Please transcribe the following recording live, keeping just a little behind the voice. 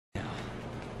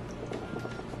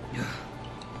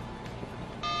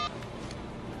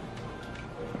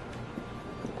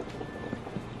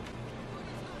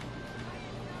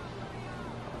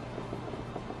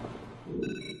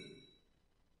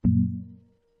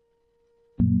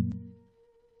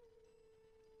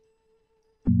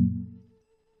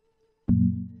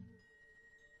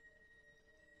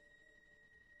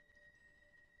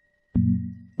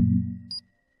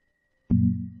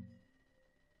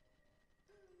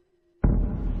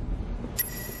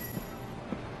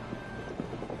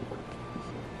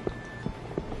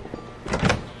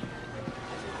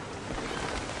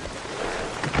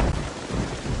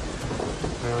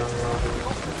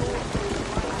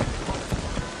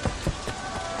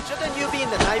Shouldn't you be in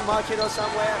the night market or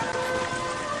somewhere?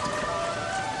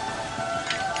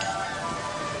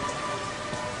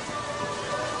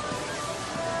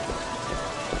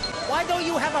 Why don't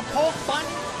you have a pork bun?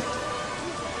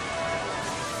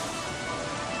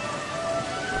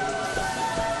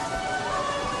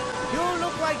 You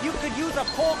look like you could use a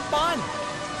pork bun.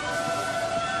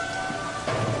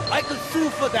 I could sue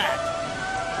for that.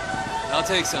 I'll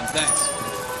take some, thanks.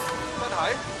 乜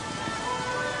係？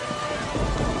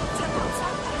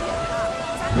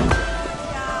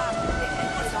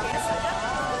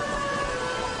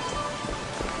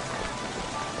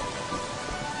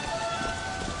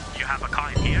 You have a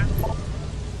car in here?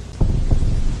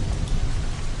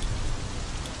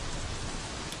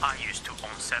 I used to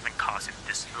own 7 cars in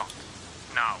this lot.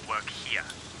 Now I work here.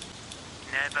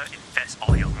 Never invest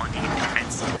all your money in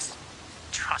defenses.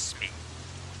 Trust me.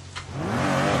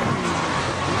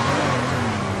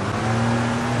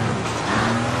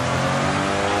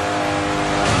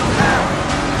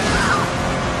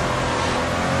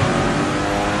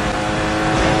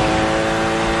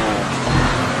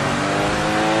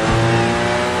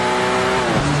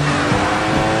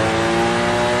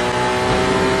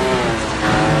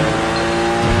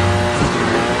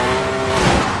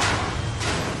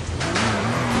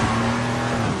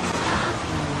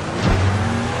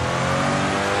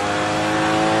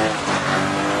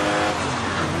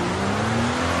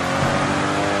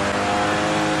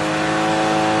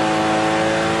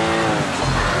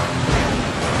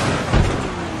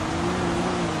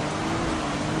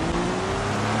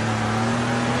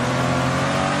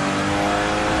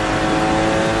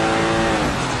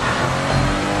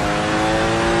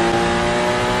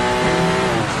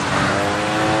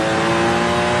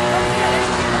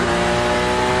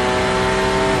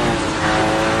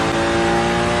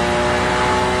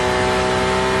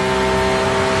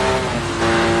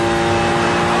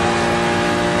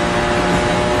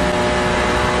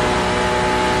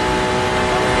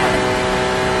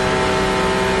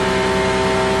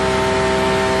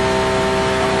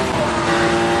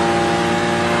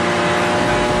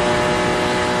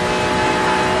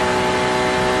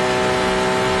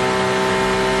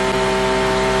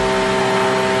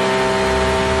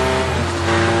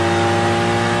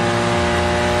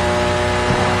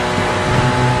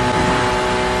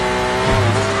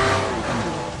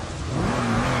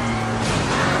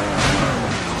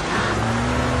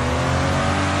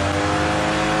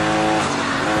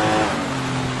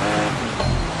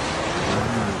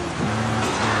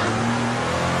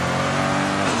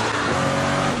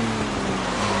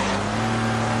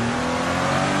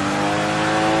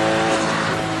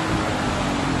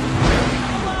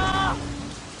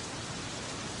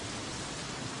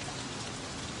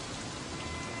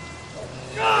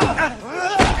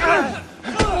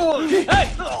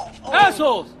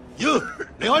 Assholes! You!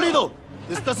 離開呢度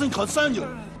 ！This doesn't concern you.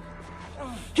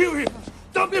 Kill him!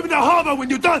 Dump him in the harbor when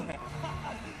you're done!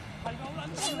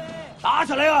 打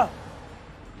出嚟啊！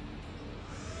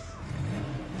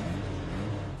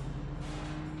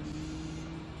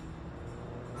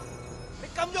你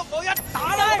咁喐我一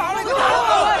打啦！爆你個頭！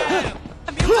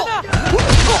瞄準啊！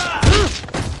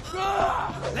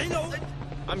你老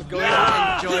I'm going to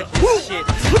enjoy this shit.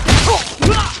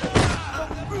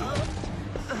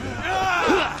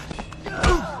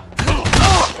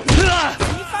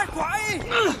 你發鬼！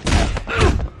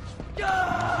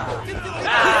知唔知我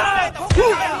哋好鬼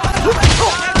啊？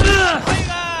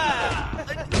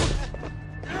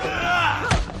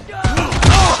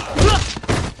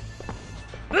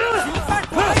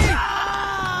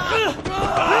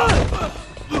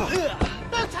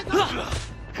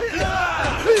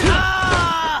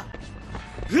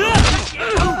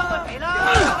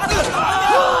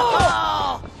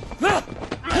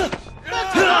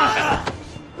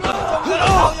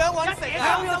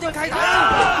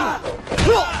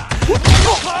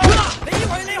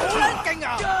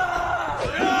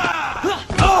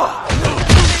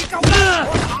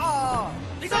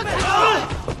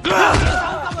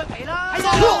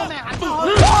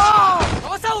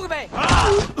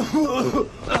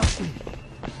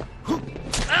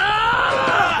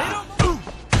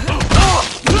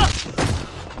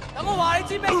等我話你知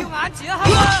咩叫眼前一黑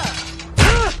啊！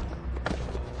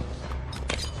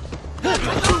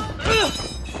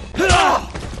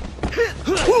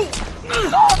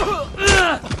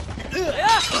嚟啊！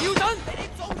瞄準！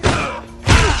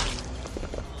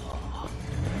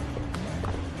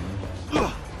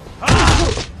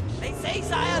你死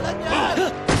晒啊，撚樣！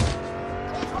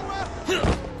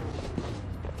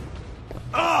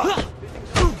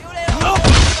屌你老母！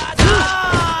長啊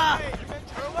你！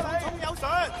有水！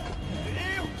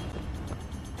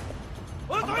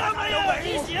我隊友！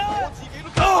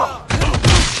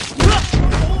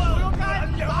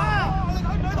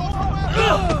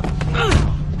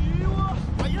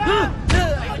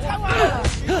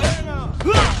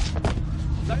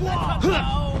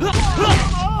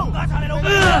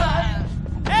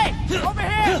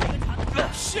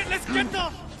 Shit, let's get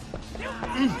them!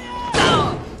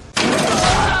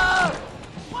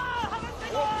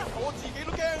 我自己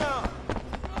都驚啊！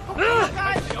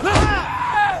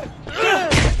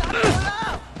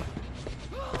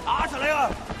打出嚟啊！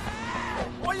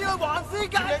我要去橫屍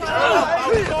街！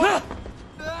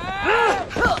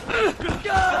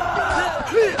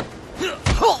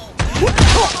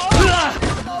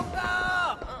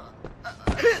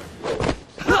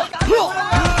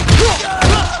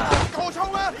過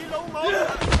衝啊！你老母！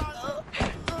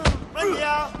乜嘢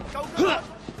啊？救兵！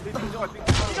你知唔知我係邊個？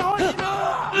而家開始啦！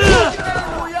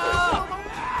會啊！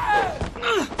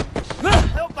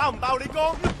睇我爆唔爆你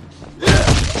光？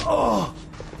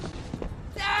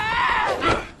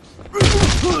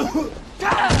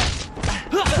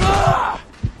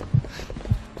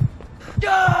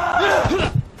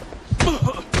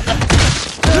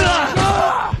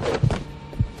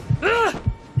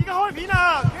而家開片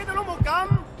啊！企到都冇咁。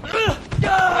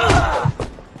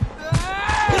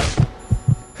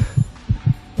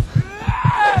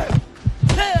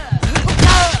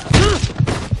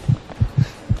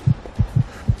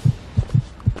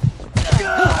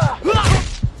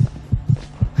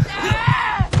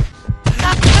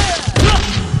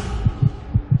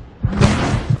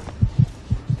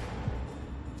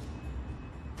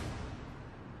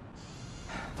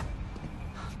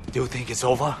Do you think it's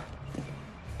over?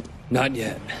 Not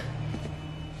yet.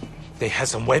 They had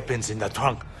some weapons in the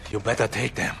trunk. You better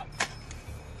take them.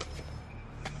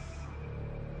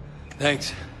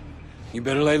 Thanks. You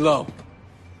better lay low.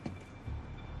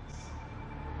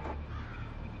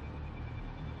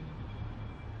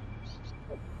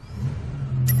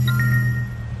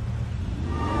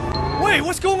 Wait,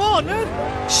 what's going on, man?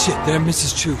 Shit, they're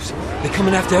Mrs. Chu's. They're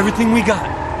coming after everything we got.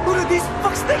 Who do these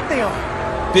fucks think they are?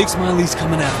 Big Smiley's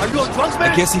coming after Are you on drugs, man?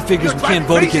 I guess he figures we can't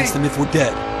vote against him if we're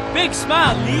dead. Big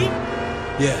Smile, Lee?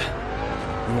 Yeah.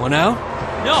 You want out?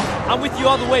 No, I'm with you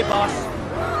all the way, boss.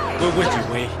 We're with you,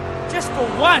 Wei. Just for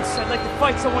once, I'd like to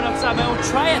fight someone outside my own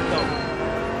triad, though.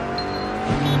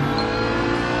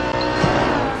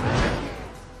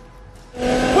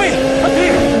 Wait, up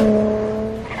here!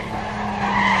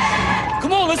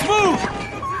 Come on, let's move!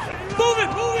 Move it,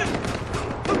 move it!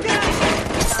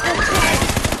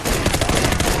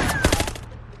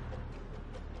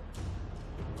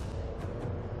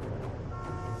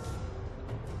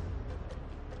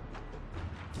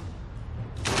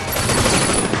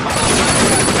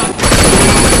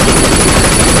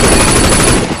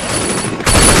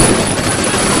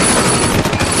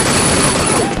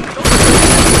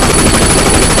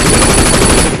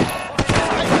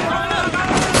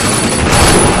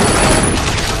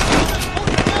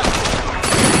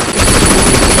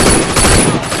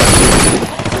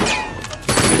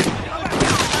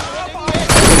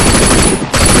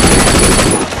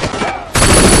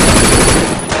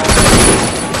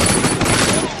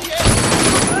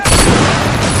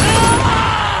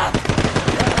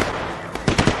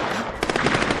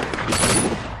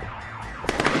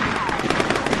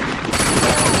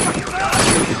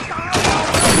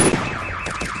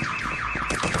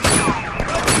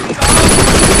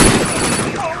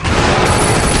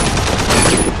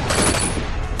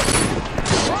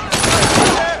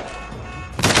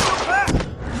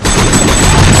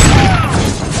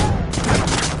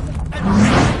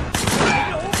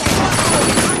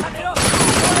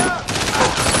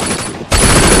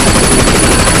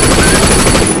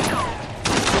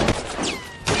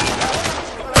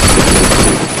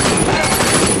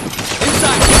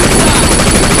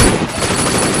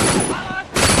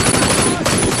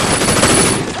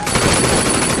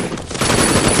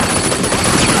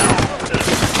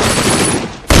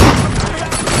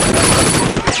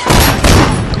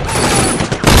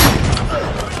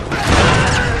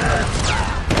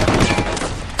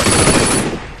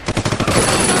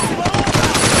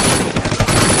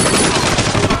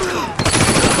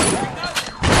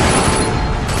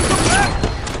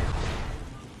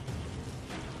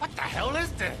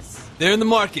 They're in the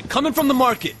market. Coming from the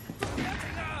market.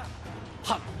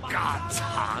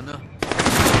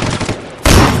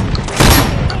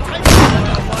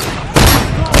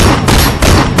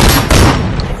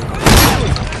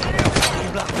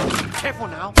 Careful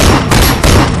now.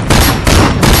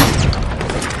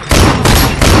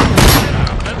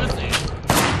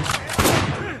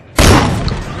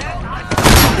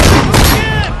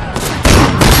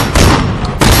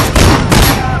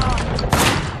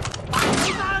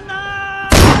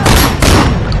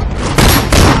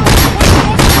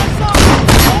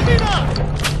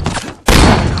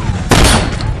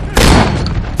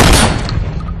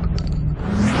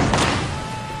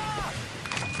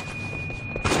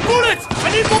 bullets!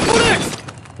 I need more bullets!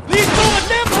 Please throw a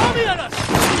damn army on us!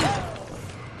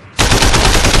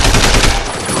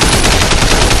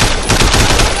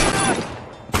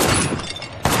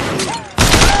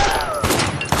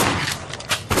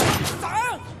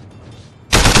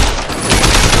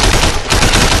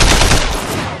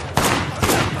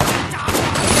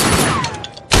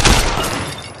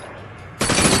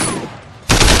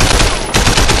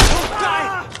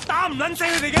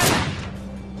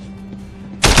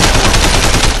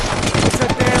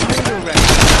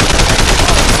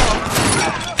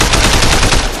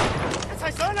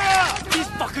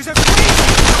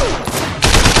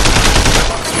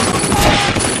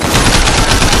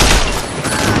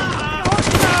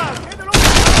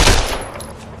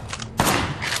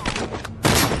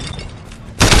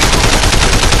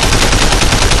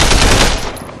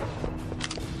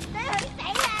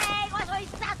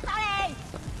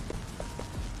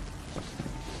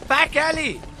 Back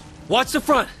alley! Watch the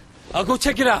front. I'll go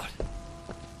check it out.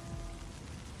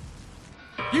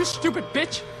 You stupid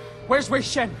bitch! Where's Wei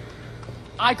Shen?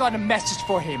 I got a message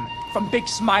for him from Big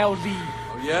Smile Lee.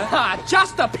 Oh, yeah? Ha!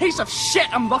 Just the piece of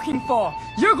shit I'm looking for.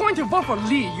 You're going to vote for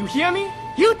Lee, you hear me?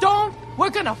 You don't? We're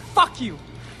gonna fuck you.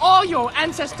 All your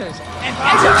ancestors and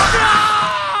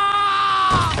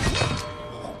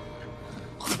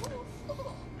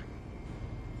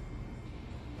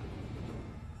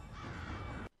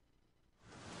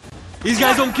These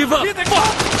guys don't give up.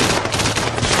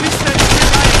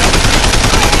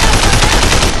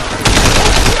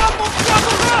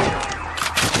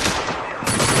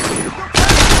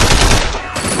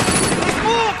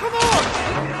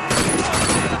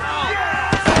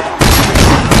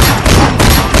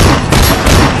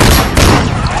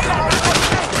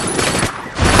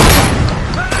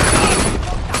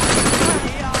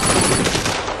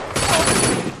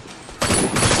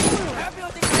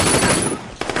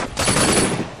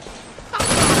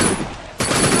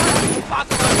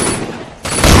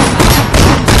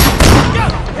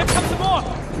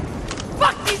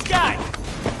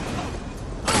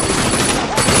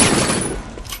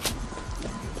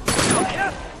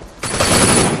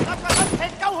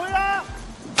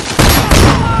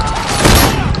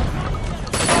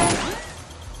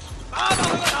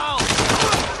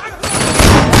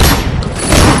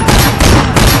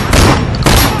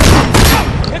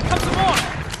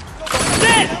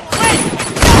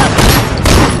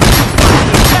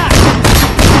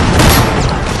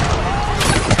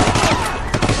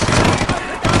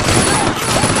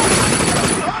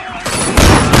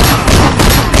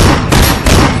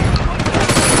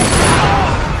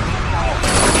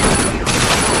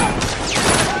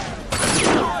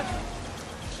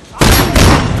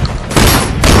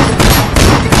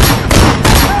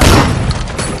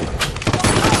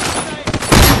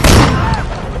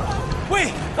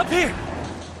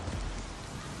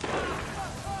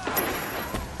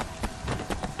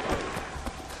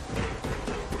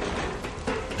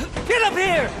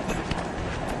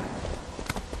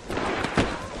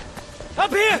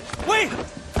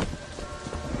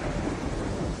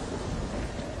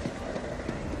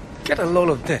 Get a load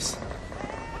of this.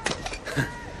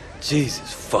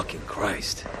 Jesus fucking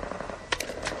Christ.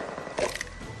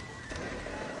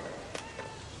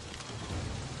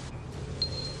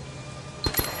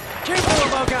 Careful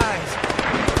of our guys!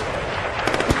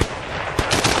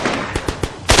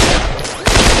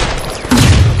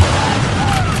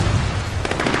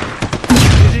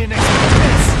 You didn't expect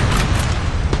this.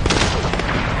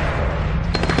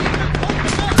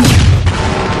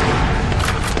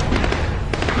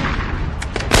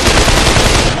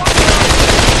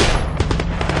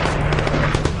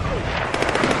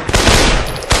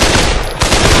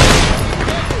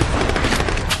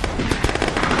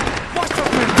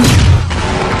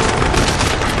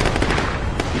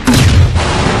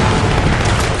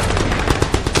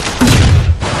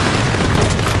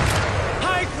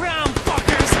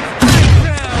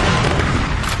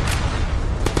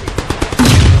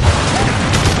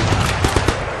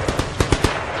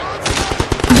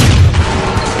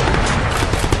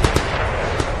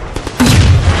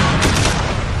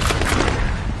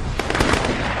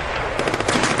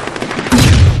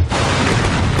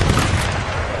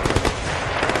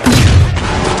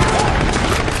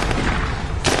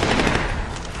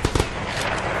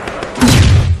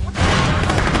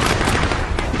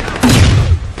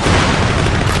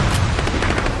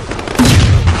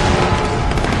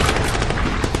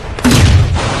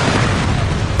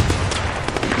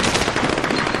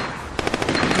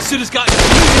 Shit has gotten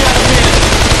completely out of hand.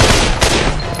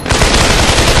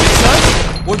 It's us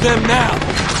or them now?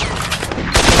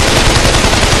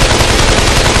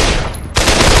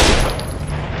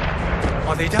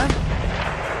 they done?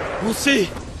 We'll see.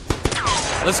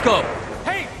 Let's go.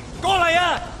 Hey, 過嚟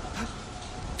啊!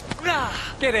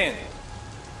 Get in.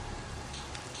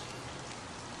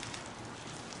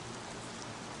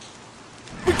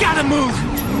 We gotta move!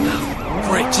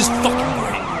 Great, just fucking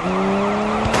great.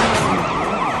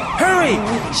 Hurry!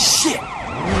 Shit!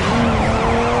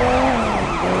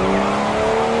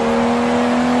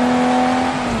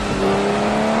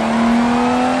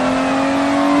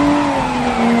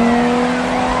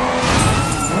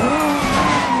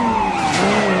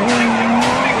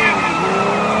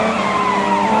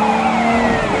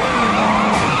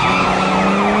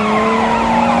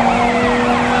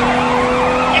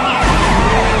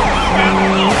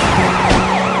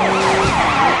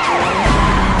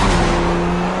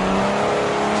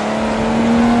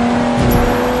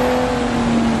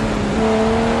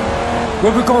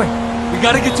 Where we going? We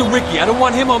gotta get to Ricky. I don't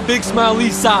want him on Big Smile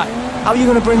Lee's side. How are you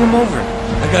gonna bring him over?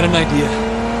 I got an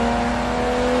idea.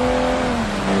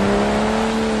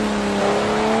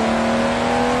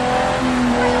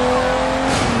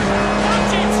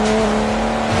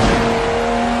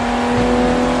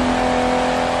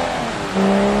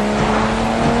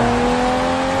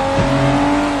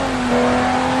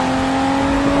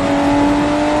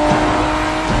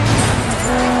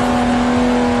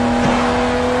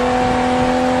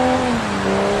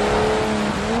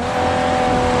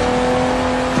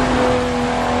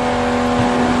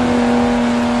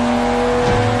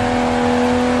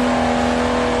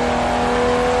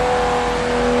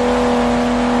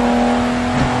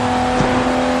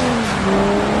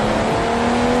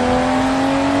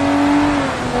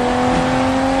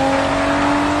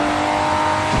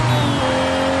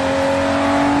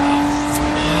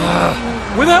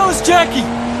 Where the hell is Jackie?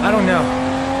 I don't know.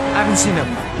 I haven't seen him.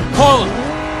 Call him.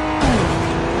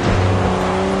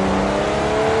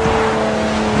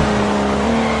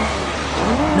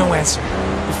 No answer.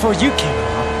 Before you came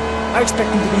along, I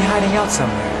expected him to be hiding out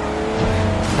somewhere.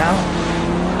 Now,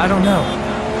 I don't know.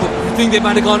 You think they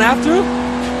might have gone after him?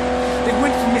 They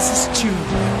went for Mrs. Chu.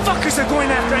 Fuckers are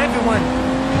going after everyone.